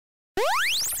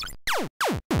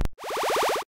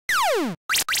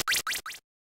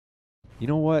You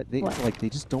know what? They What? they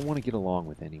just don't want to get along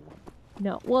with anyone.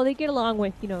 No. Well, they get along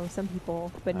with, some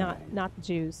people, but not Alright. not the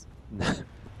Jews.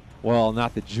 Well,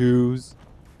 not the Jews,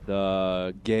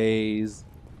 the gays,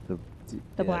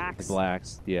 The blacks. The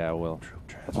blacks. Yeah, well,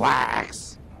 the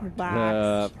blacks. The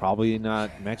blacks. Probably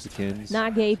not Mexicans.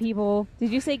 Not gay people.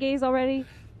 Did you say gays already?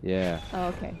 Yeah. Oh,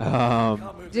 okay.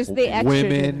 Just w- the extra women.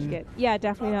 didn't get- Yeah,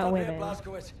 definitely not women.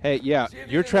 Hey, yeah,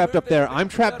 you're trapped up there. I'm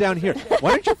trapped down here.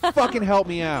 Why don't you fucking help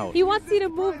me out? He wants you to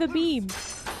move the beam.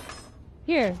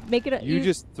 Here, make it a You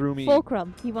just threw me.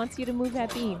 fulcrum. He wants you to move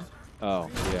that beam. Oh,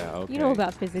 yeah, okay. You know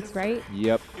about physics, right?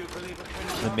 Yep.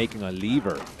 I'm making a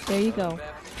lever. There you go.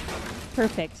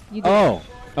 Perfect. You did Oh,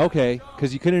 okay.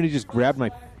 Because you couldn't have just grabbed my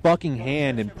fucking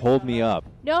hand and pulled me up.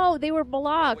 No, they were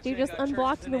blocked. You just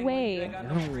unblocked the way. I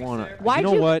don't want to. Why You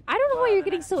know what? I don't know why you're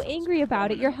getting so angry about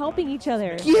it. You're helping each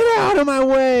other. Get out of my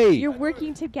way! You're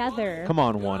working together. Come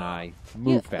on, One Eye.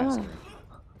 Move You- faster.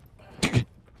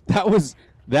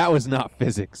 That was not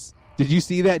physics. Did you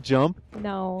see that jump?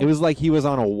 No. It was like he was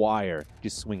on a wire,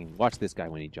 just swinging. Watch this guy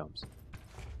when he jumps.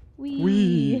 Wee.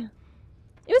 Wee.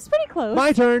 It was pretty close.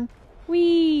 My turn.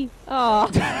 Wee. Oh.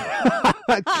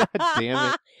 God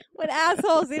damn it. What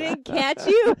assholes. They didn't catch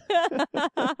you.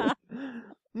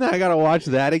 Now I gotta watch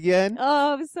that again.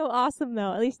 Oh, it was so awesome,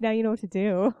 though. At least now you know what to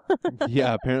do.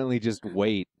 Yeah, apparently just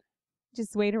wait.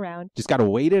 Just wait around. Just gotta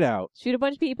wait it out. Shoot a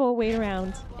bunch of people, wait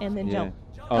around, and then Yeah. jump.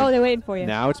 Oh, they're waiting for you.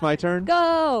 Now it's my turn?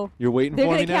 Go! You're waiting They're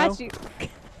for me gonna now? catch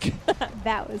you.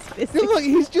 That was physics. Look,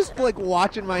 he's just like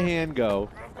watching my hand go.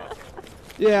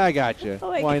 Yeah, I got you. Oh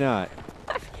my Why God.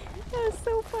 not? That was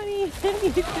so funny. You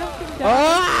jumping down.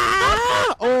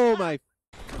 Ah! Oh my!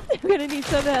 We're gonna need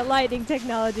some of that lightning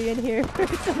technology in here for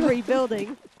some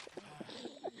rebuilding.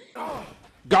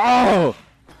 Go!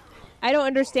 I don't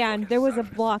understand. There was a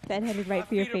block that headed right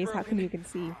for your face. How come you can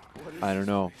see? I don't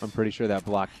know. I'm pretty sure that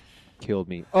block killed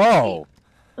me. Oh,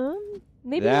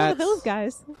 Maybe one of That's- those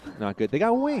guys. not good. They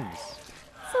got wings.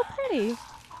 So pretty.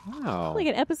 Wow. Like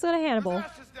an episode of Hannibal.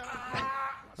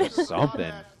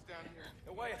 Something.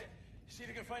 See if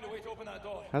you can find a way to open that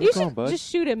door. How's You it going, should bud? just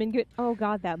shoot him and get. Oh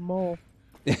God, that mole.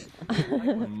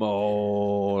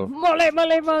 Mole.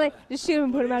 Mole. Just shoot him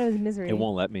and put him out of his misery. It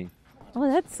won't let me. Oh,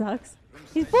 that sucks.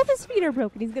 Both his feet are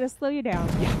broken. He's gonna slow you down.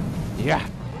 Yeah.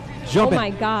 Oh Jumping. my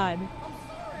God.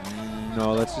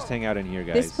 No, let's just hang out in here,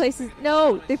 guys. This place is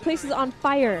this place is on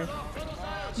fire.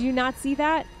 Do you not see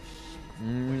that?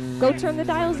 Go turn the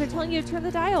dials. They're telling you to turn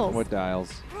the dials. What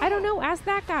dials? I don't know. Ask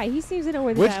that guy. He seems to know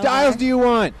where the Which dials are. do you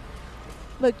want?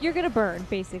 Look, you're gonna burn.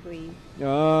 Basically,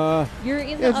 Uh, you're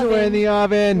in the it's oven in the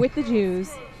oven. with the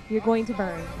Jews. You're going to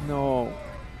burn. No.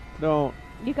 Don't.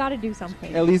 You got to do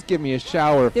something. At least give me a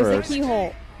shower There's first. a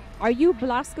keyhole. Are you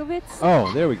Blaskowitz?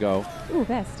 Oh, there we go. Ooh,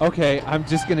 best. Okay, I'm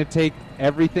just going to take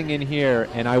everything in here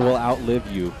and I will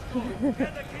outlive you.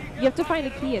 You have to find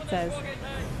a key. It says.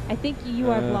 I think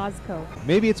you are Blasko.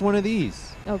 Maybe it's one of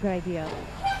these. Oh, good idea.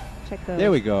 Check those.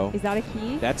 There we go. Is that a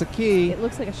key? That's a key. It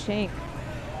looks like a shank.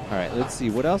 All right, let's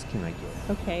see. What else can I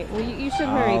get? Okay. Well, you should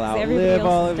hurry I'll because everybody outlive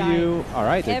else all is of dying. you. All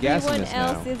right, they're gassing Everyone us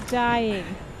else now. is dying.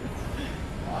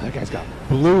 Oh, that guy's got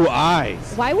blue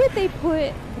eyes. Why would they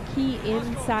put the key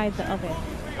inside the oven?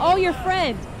 Oh, your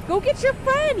friend. Go get your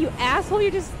friend, you asshole.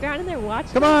 You're just standing there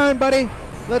watching. Come on, buddy.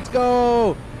 Let's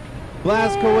go.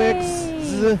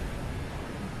 Blaskowitz. Yay.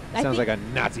 I Sounds think like a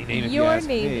Nazi name if you your ask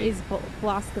name me. is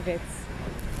Blaskowitz.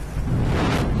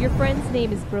 Your friend's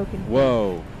name is Broken.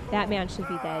 Whoa. That man should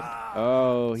be dead.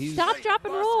 Oh, he's... Stop, drop,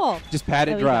 and roll. Just pat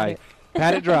Oh, it he dry. got it.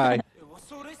 Pat it dry.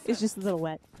 It's just a little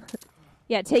wet.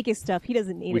 Yeah, take his stuff. He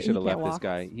doesn't need We it. should have He can't left this walk.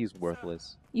 guy. He's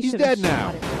worthless. You He's should've dead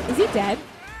now. shot him. Is he dead?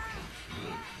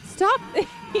 Stop.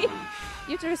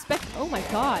 You have to respect. Oh my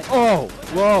God. Oh,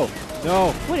 whoa.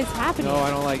 No. What is happening? No, I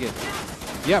don't like it.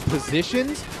 Yeah,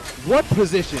 positions? What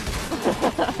position?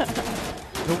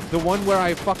 the one where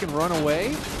I fucking run away?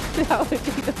 That would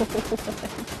be the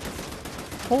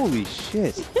one. Holy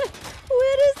shit.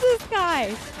 What is this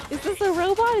guy? Is this a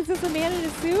robot? Is this a man in a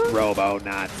suit?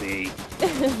 Robo-Nazi.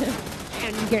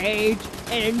 Engage.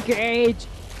 Engage.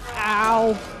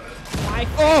 Ow. My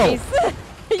Oh,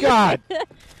 face. God.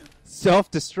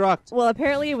 Self-destruct. Well,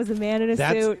 apparently it was a man in a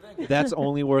suit. That's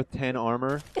only worth 10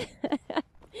 armor.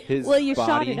 His Well, you shot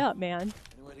body. it up, man.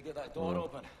 Any way to get that door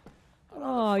open?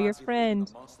 Oh, your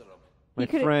friend. My You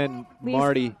could've friend, at least-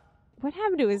 Marty. What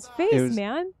happened to his face, was-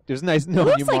 man? It was nice He knowing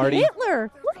looks you, like Marty.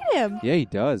 Hitler. Look at him. Yeah, he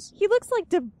does. He looks like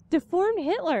deformed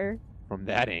Hitler. From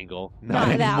that angle.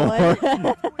 Not Not anymore.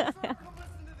 that one.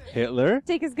 Hitler?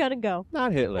 Take his gun and go.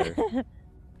 Not Hitler.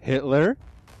 Hitler?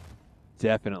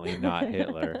 Definitely not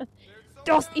Hitler.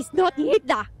 Das ist not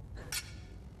Hitler.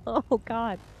 Oh,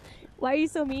 God. Why are you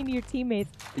so mean to your teammates?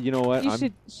 You know what? You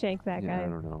should shank that Yeah, guy. I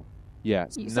don't know. Yeah,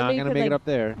 it's not Somebody gonna could, make it like, up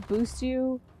there. Boost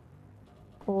you,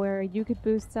 or you could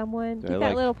boost someone. Do Get I, that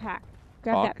like, little pack.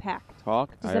 Grab talk? that pack.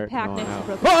 Talk. There's I a pack know next how. to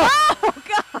broken. Ah! Oh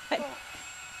God!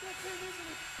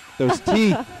 Those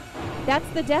teeth. That's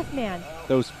the Death Man.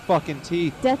 Those fucking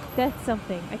teeth. Death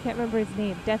something. I can't remember his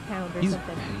name. Death Hound or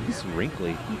something. He's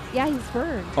wrinkly. Yeah, he's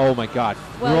burned. Oh my God.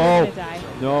 Well, no. he's gonna die.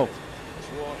 No.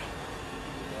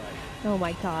 Oh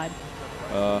my God.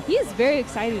 He is very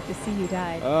excited to see you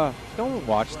die. Don't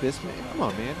watch this, man. Come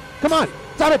on, man. Come on.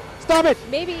 Stop it. Stop it.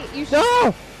 Maybe you should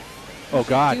No. Oh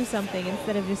God. do something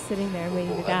instead of just sitting there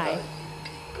waiting to die.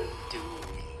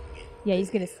 Yeah,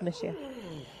 he's gonna smush you.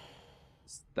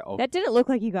 Oh. That didn't look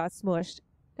like you got smushed.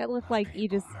 That looked like you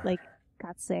just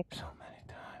got sick. So many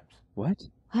times. What?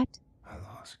 I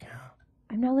lost count.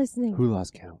 I'm not listening. Who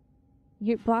lost count?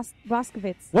 You're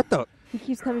Boskovitz. What the? He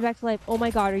keeps coming back to life. Oh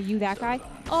my God, are you that guy?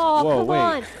 Oh, Whoa, come wait.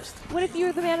 on. What if you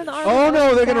were the man in the armor? Oh that no,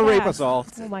 was they're gonna rape badass? us all.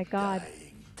 Oh my God.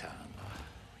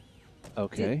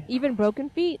 Okay. Even broken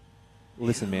feet?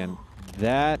 Listen, man.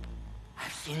 That.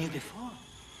 I've seen you before.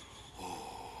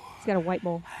 He's got a white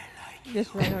mole.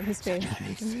 Just right on his face.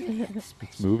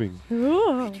 It's moving.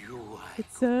 Oh,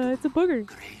 it's a booger.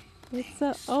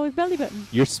 It's oh, his belly button.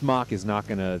 Your smock is not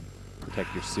gonna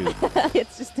protect your suit.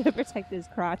 It's just to protect his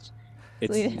crotch.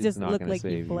 So he It's just not looked gonna like he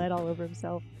save you. bled all over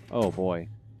himself. Oh boy.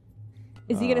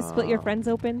 Is he gonna split your friends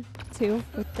open too,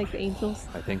 with like the angels?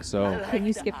 I think so. Can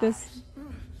you skip this?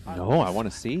 No, I want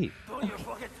to see.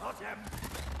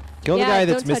 Kill the Yeah, guy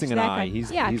that's don't touch missing an that eye. guy.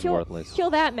 He's kill, worthless. Kill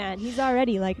that man. He's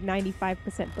already like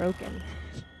 95% broken.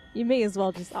 You may as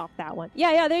well just off that one.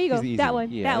 Yeah, there you go. He's easy. That one.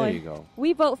 Yeah, that there one. you go.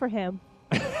 We vote for him.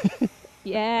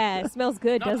 Yeah, smells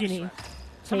good, doesn't he? Take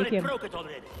Somebody him. broke it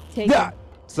already. Take Yeah. him.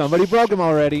 Somebody broke him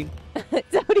already. Is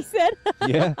that what he said?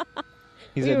 Yeah.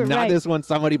 He We said, were not right. this one.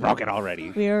 Somebody broke it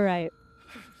already. We were right.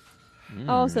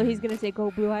 Oh, so he's gonna take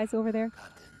old Blue Eyes over there?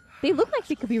 They look like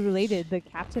they could be related. The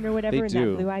captain or whatever, They and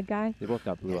do. that blue-eyed guy. They both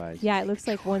got blue eyes. Yeah, it looks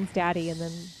like one's daddy and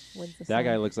then one's the That son.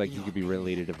 guy looks like he could be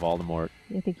related to Voldemort.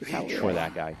 I think you're probably Or right.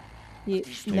 that guy. Maybe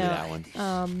Maybe that one.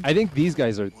 Um, I think these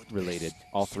guys are related.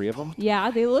 All three of them. yeah,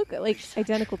 they look like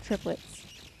identical triplets.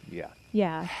 Yeah.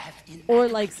 Yeah. Or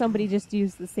like somebody just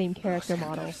used the same character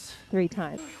model 3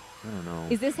 times. I don't know.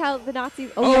 Is this how the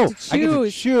Nazis... Oh, you have to I get to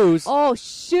choose. choose. Oh,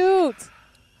 shoot.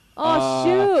 Oh,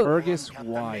 shoot. Fergus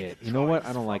Wyatt. You know what?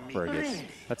 I don't like Fergus.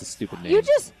 That's a stupid name. You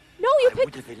just... No, you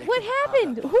picked... What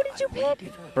happened? Who did you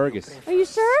pick? Fergus. Are you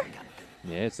sure?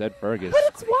 Yeah, it said Fergus. But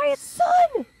it's Wyatt's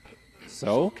son.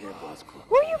 So?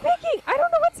 Who are you picking? I don't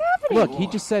know what's happening. Look, he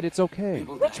just said it's okay.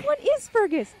 Which one is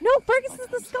Fergus? No, Fergus is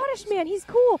the Scottish man. He's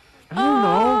cool. I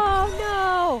don't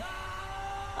know. Oh, no.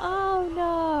 Oh,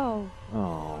 no.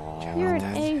 Oh. You're an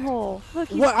a-hole. Look,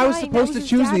 he's What? I was crying. That supposed to his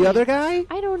choose daddy. the other guy?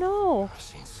 I don't know. I've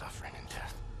seen suffering and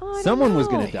death. Oh, I don't Someone was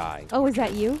know. gonna die. Oh, is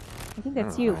that you? I think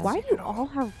that's you. Why do you all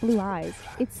have blue eyes?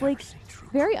 It's like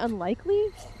very unlikely.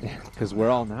 Because we're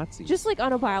all Nazis. Just like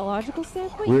on a biological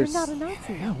standpoint, We're you're not a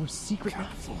Nazi. Yeah, we're secret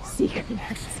Nazis. Secret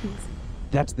Nazis.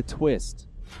 That's the twist.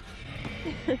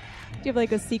 Do you have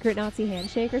like a secret Nazi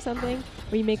handshake or something?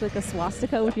 Where you make like a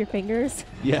swastika with your fingers?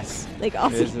 Yes. Like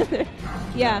all Is it- together.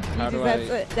 Yeah, How you do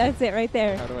just, that's it right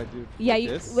there. How do I do Yeah, like you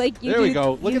this? like you. There we do-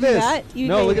 go. Look you at do this. That, you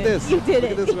No, made look at it. this. You did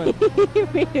Look it. at this one. You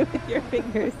made it with your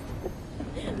fingers.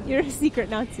 You're a secret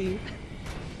Nazi.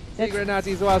 That's- Secret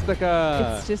Nazi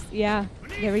swastika. It's just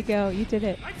there we go. You did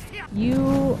it.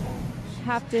 You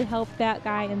have to help that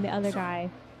guy and the other guy.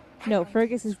 No,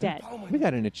 Fergus is dead. We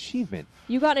got an achievement.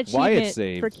 You got an Wyatt achievement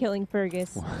saved. for killing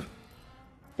Fergus.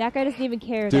 That guy doesn't even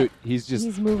care. Dude, that he's just...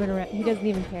 he's moving around. He doesn't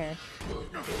even care.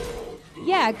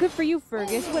 Yeah, good for you,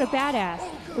 Fergus. What a badass.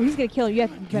 Oh, he's gonna kill him. You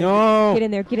have to No. get in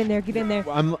there. Get in there. Get in there.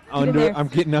 I'm there. I'm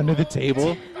getting under the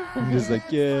table. I'm just like,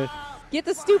 yeah. Get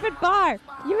the stupid bar.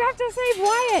 You have to save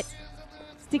Wyatt.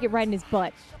 Stick it right in his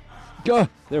butt. Go.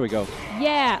 There we go.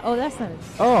 Yeah. Oh, that's not it.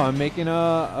 Oh, I'm making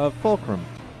a fulcrum.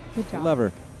 Good job.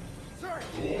 Lever.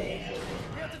 We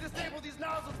have to disable these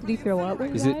nozzles. Did he throw up when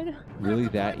he Is it died? really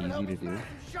that easy to do?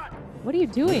 What are you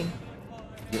doing?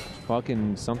 Get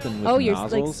fucking something with Oh, you're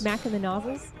nozzles? like smacking the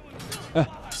nozzles?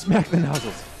 Smack the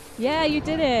nozzles. Yeah, you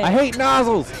did it. I hate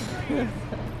nozzles.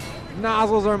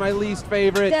 Nozzles are my least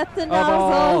favorite Death to of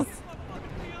all. nozzles.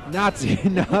 Nazi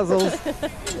nozzles.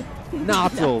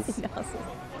 Nozzles. Nozzles.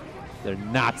 They're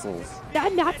nozzles.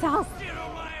 Nozzles.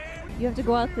 You have to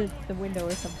go out the window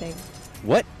or something.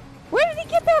 What? Where did he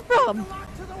get that from?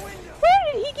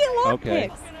 Where did he get lockpicks? Okay.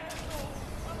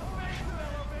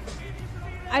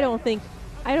 I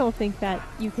don't think that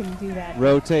you can do that.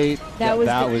 Rotate. That was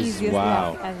that the was easiest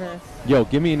wow. lock ever. Yo,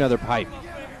 give me another pipe.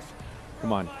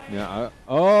 Come on. Yeah.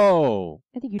 Oh.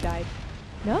 I think you died.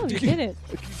 No, you didn't.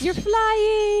 You're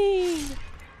flying.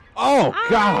 Oh,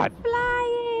 God. I'm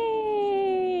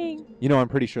flying. You know, I'm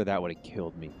pretty sure that would have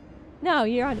killed me. No,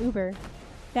 you're on Uber.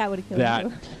 That would have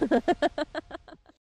killed you.